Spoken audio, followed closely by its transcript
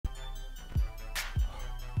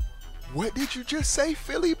What did you just say,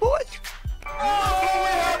 Philly boy? Oh, we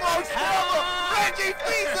have Reggie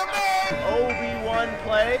Fils-Aimé! Obi-Wan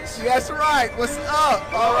plays. That's right. What's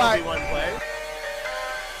up? All right. Obi-Wan plays.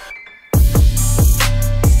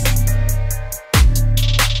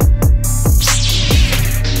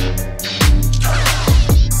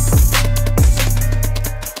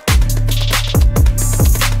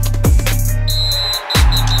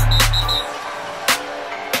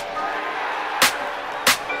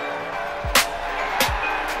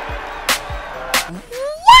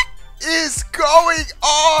 Going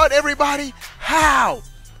on, everybody? How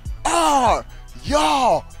are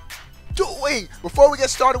y'all doing? Before we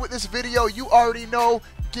get started with this video, you already know,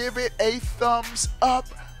 give it a thumbs up,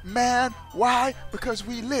 man. Why? Because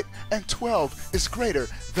we lit and 12 is greater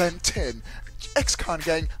than 10. XCon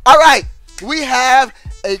gang. All right, we have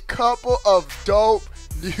a couple of dope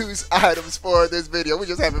news items for this video. We're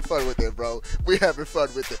just having fun with it, bro. We're having fun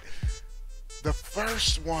with it. The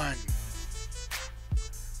first one,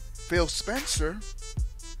 Phil Spencer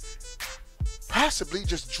possibly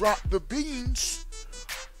just dropped the beans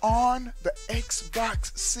on the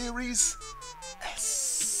Xbox Series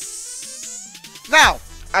S. Now,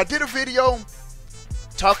 I did a video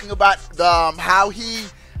talking about how he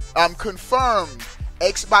confirmed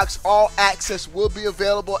Xbox All Access will be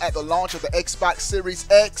available at the launch of the Xbox Series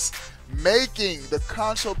X, making the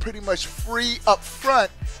console pretty much free up front,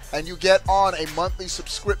 and you get on a monthly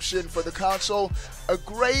subscription for the console. A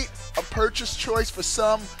great purchase choice for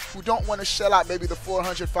some who don't want to shell out maybe the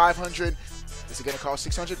 400, 500. Is it going to cost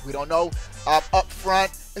 600? We don't know. Up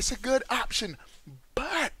front, it's a good option.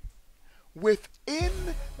 But within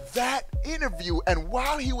that interview, and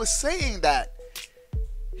while he was saying that,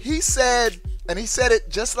 he said, and he said it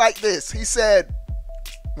just like this. He said,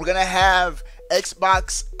 we're going to have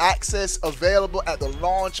Xbox Access available at the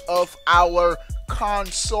launch of our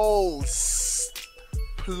consoles,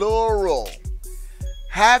 plural.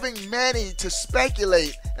 Having many to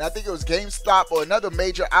speculate, and I think it was GameStop or another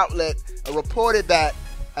major outlet reported that,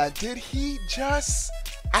 did he just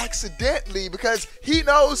accidentally, because he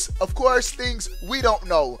knows, of course, things we don't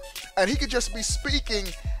know, and he could just be speaking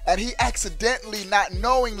and he accidentally, not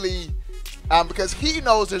knowingly, because he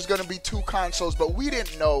knows there's going to be two consoles, but we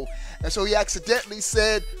didn't know. And so he accidentally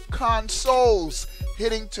said consoles,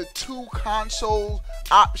 hitting to two console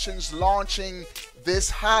options launching this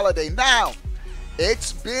holiday. Now,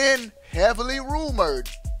 it's been heavily rumored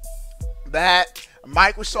that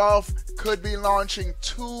Microsoft could be launching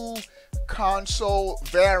two console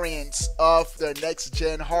variants of their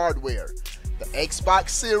next-gen hardware. The Xbox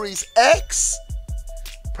Series X,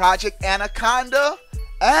 Project Anaconda,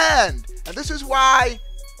 and this is why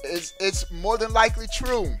it's more than likely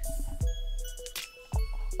true.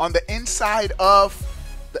 On the inside of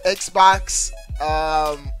the Xbox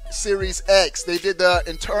Series X, they did the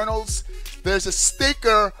internals. There's a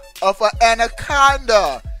sticker of an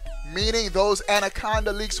anaconda, meaning those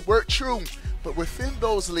anaconda leaks were true. But within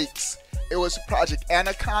those leaks, it was Project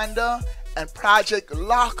Anaconda and Project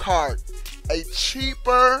Lockhart, a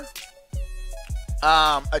cheaper,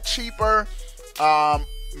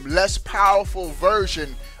 less powerful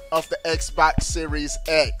version of the Xbox Series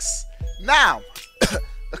X. Now,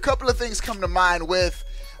 a couple of things come to mind with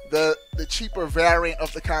the cheaper variant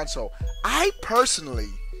of the console. I personally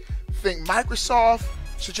think Microsoft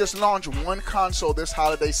should just launch one console this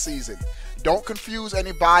holiday season. Don't confuse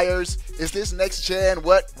any buyers. Is this next gen?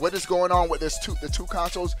 What is going on with the two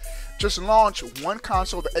consoles? Just launch one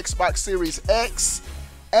console, the Xbox Series X,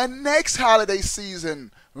 and next holiday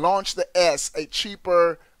season launch the S, a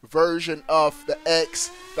cheaper version of the X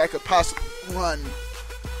that could possibly run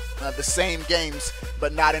the same games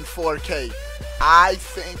but not in 4K. I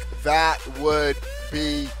think that would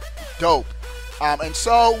be dope. And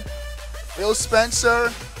so Phil Spencer,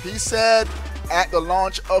 he said at the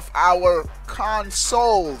launch of our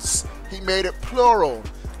consoles, he made it plural,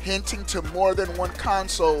 hinting to more than one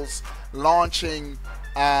consoles launching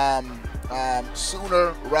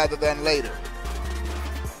sooner rather than later.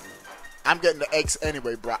 I'm getting the X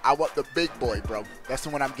anyway, bro. I want the big boy, bro. That's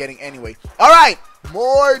the one I'm getting anyway. All right,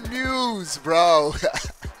 more news, bro.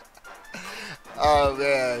 Oh,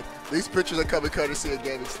 man. These pictures are coming courtesy of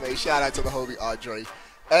Gaming Slay. Shout out to the homie Andre.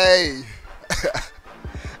 Hey.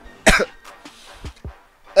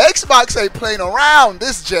 Xbox ain't playing around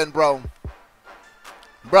this gen, bro.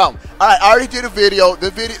 Bro, all right, I already did a video.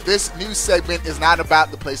 This news segment is not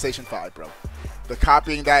about the PlayStation 5, bro. The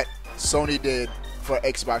copying that Sony did for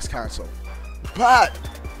Xbox console. But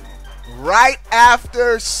right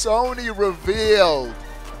after Sony revealed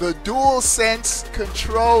the DualSense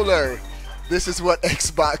controller, this is what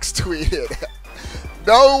Xbox tweeted.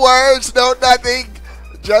 No words, no nothing.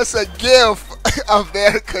 Just a gif of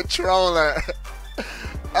their controller.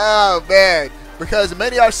 Oh, man. Because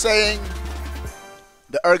many are saying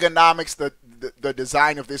the ergonomics, the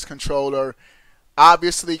design of this controller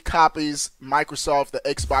obviously copies Microsoft, the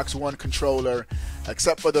Xbox One controller,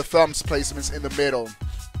 except for the thumbs placements in the middle.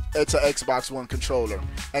 It's an Xbox One controller.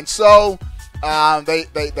 And so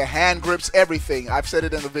the hand grips, everything. I've said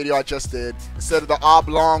it in the video I just did. Instead of the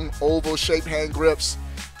oblong, oval-shaped hand grips,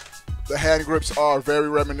 the hand grips are very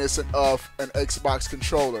reminiscent of an Xbox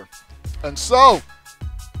controller. And so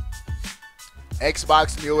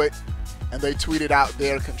Xbox knew it, and they tweeted out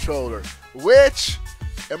their controller, which,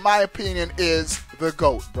 in my opinion, is the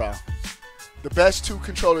GOAT, bro. The best two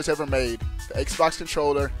controllers ever made, the Xbox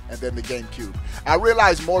controller and then the GameCube. I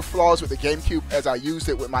realized more flaws with the GameCube as I used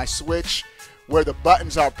it with my Switch, where the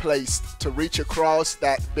buttons are placed to reach across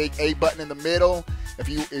that big A button in the middle. If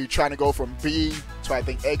you're trying to go from B to, I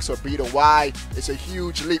think, X or B to Y, it's a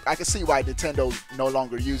huge leap. I can see why Nintendo no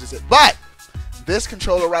longer uses it. But this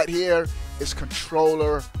controller right here is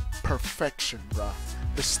controller perfection, bro.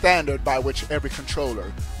 The standard by which every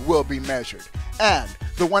controller will be measured. And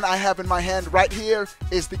the one I have in my hand right here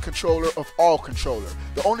is the controller of all controller.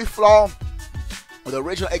 The only flaw with the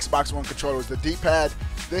original Xbox One controller is the D-pad.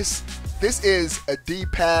 This is a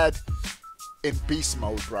D-pad in beast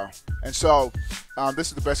mode, bro. And so this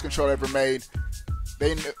is the best controller ever made.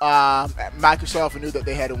 They Microsoft knew that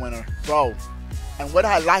they had a winner, bro. And what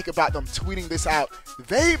I like about them tweeting this out,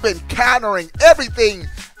 they've been countering everything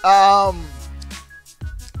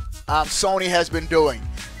Sony has been doing.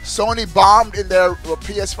 Sony bombed in their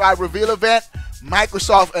PS5 reveal event.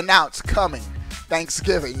 Microsoft announced coming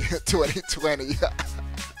Thanksgiving 2020.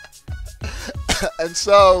 And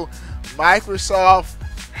so Microsoft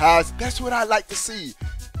has, that's what I like to see.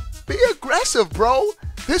 Be aggressive, bro.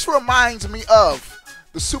 This reminds me of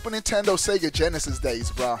the Super Nintendo Sega Genesis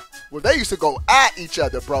days, bro, where they used to go at each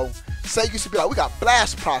other, bro. Sega used to be like, we got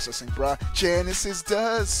blast processing, bro. Genesis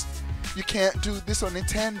does. You can't do this on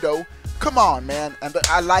Nintendo. Come on, man. And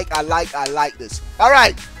I like this. All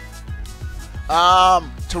right.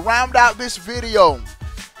 To round out this video,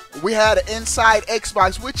 we had an Inside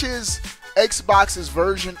Xbox, which is Xbox's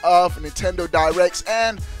version of Nintendo Directs,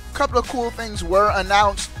 and a couple of cool things were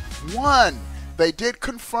announced. One, they did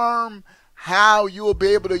confirm how you will be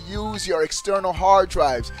able to use your external hard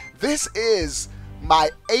drives. This is my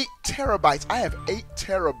 8 terabytes. I have 8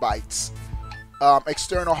 terabytes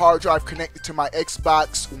external hard drive connected to my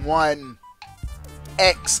Xbox One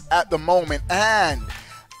X at the moment, and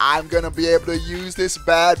I'm gonna be able to use this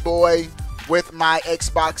bad boy with my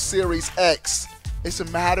Xbox Series X.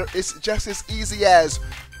 It's just as easy as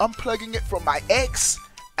unplugging it from my X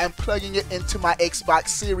and plugging it into my Xbox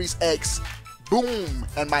Series X. Boom,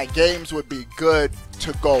 and my games would be good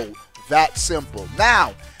to go. That simple.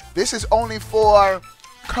 Now, this is only for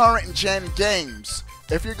current gen games.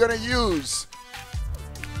 If you're gonna use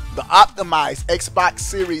the optimized Xbox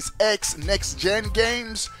Series X next gen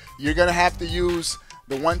games, you're gonna have to use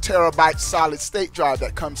the 1 terabyte solid state drive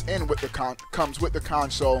that comes with the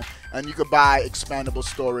console, and you can buy expandable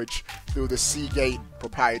storage through the Seagate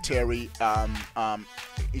proprietary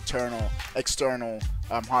external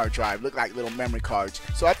hard drive. Look like little memory cards.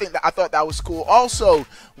 So I thought that was cool. Also,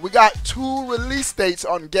 we got 2 release dates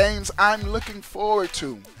on games I'm looking forward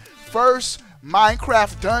to. First,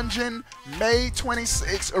 Minecraft Dungeon, May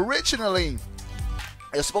 26th. Originally,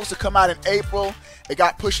 it was supposed to come out in April. It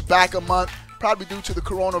got pushed back a month, probably due to the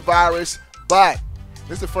coronavirus, but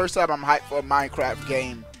this is the first time I'm hyped for a Minecraft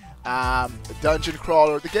game. The dungeon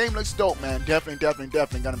crawler. The game looks dope, man.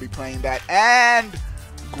 Definitely gonna be playing that. And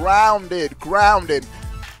Grounded.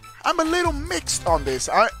 I'm a little mixed on this.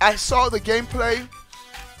 I saw the gameplay.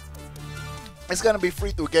 It's gonna be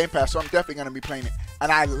free through Game Pass, so I'm definitely gonna be playing it.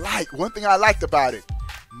 And one thing I liked about it,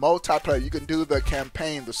 multiplayer. You can do the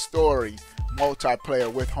campaign, the story,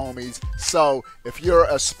 multiplayer with homies. So if you're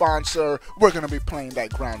a sponsor, we're gonna be playing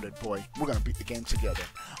that Grounded, boy. We're gonna beat the game together.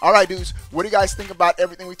 All right, dudes, what do you guys think about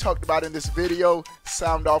everything we talked about in this video?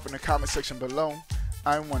 Sound off in the comment section below.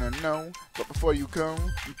 I want to know. But before you go,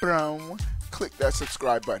 bro, click that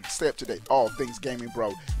subscribe button. Stay up to date. All things gaming,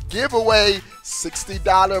 bro. Giveaway, $60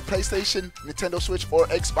 PlayStation, Nintendo Switch, or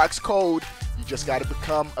Xbox code. You just got to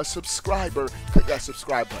become a subscriber. Click that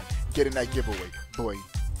subscribe button. Get in that giveaway. Boy,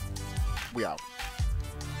 we out.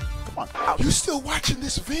 Come on. You still watching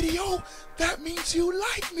this video? That means you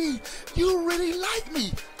like me. You really like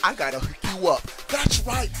me. I gotta hook you up. That's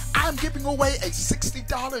right. I'm giving away a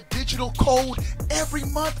 $60 digital code every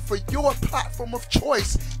month for your platform of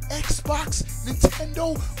choice. Xbox,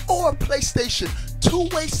 Nintendo, or PlayStation.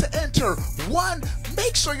 2 ways to enter. 1,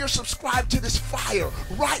 make sure you're subscribed to this fire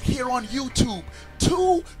right here on YouTube.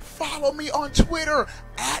 2, follow me on Twitter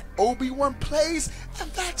at Obi1Plays,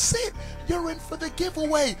 and that's it. You're in for the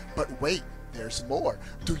giveaway. But wait, there's more.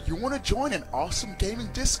 Do you want to join an awesome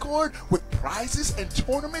gaming Discord with prizes and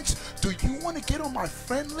tournaments? Do you want to get on my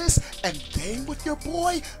friend list and game with your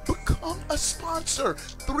boy? Become a sponsor.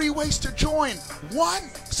 3 ways to join. 1,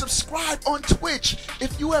 subscribe on Twitch.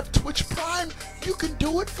 If you have Twitch Prime, you can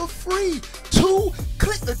do it for free. 2,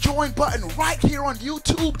 click the join button right here on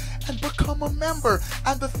YouTube and become a member.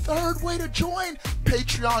 And the 3rd way to join,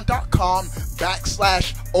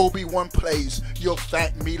 patreon.com/Obi1Plays. You'll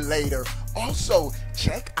thank me later. Also,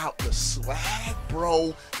 check out the swag,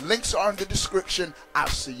 bro. Links are in the description. I'll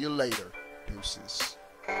see you later. Deuces.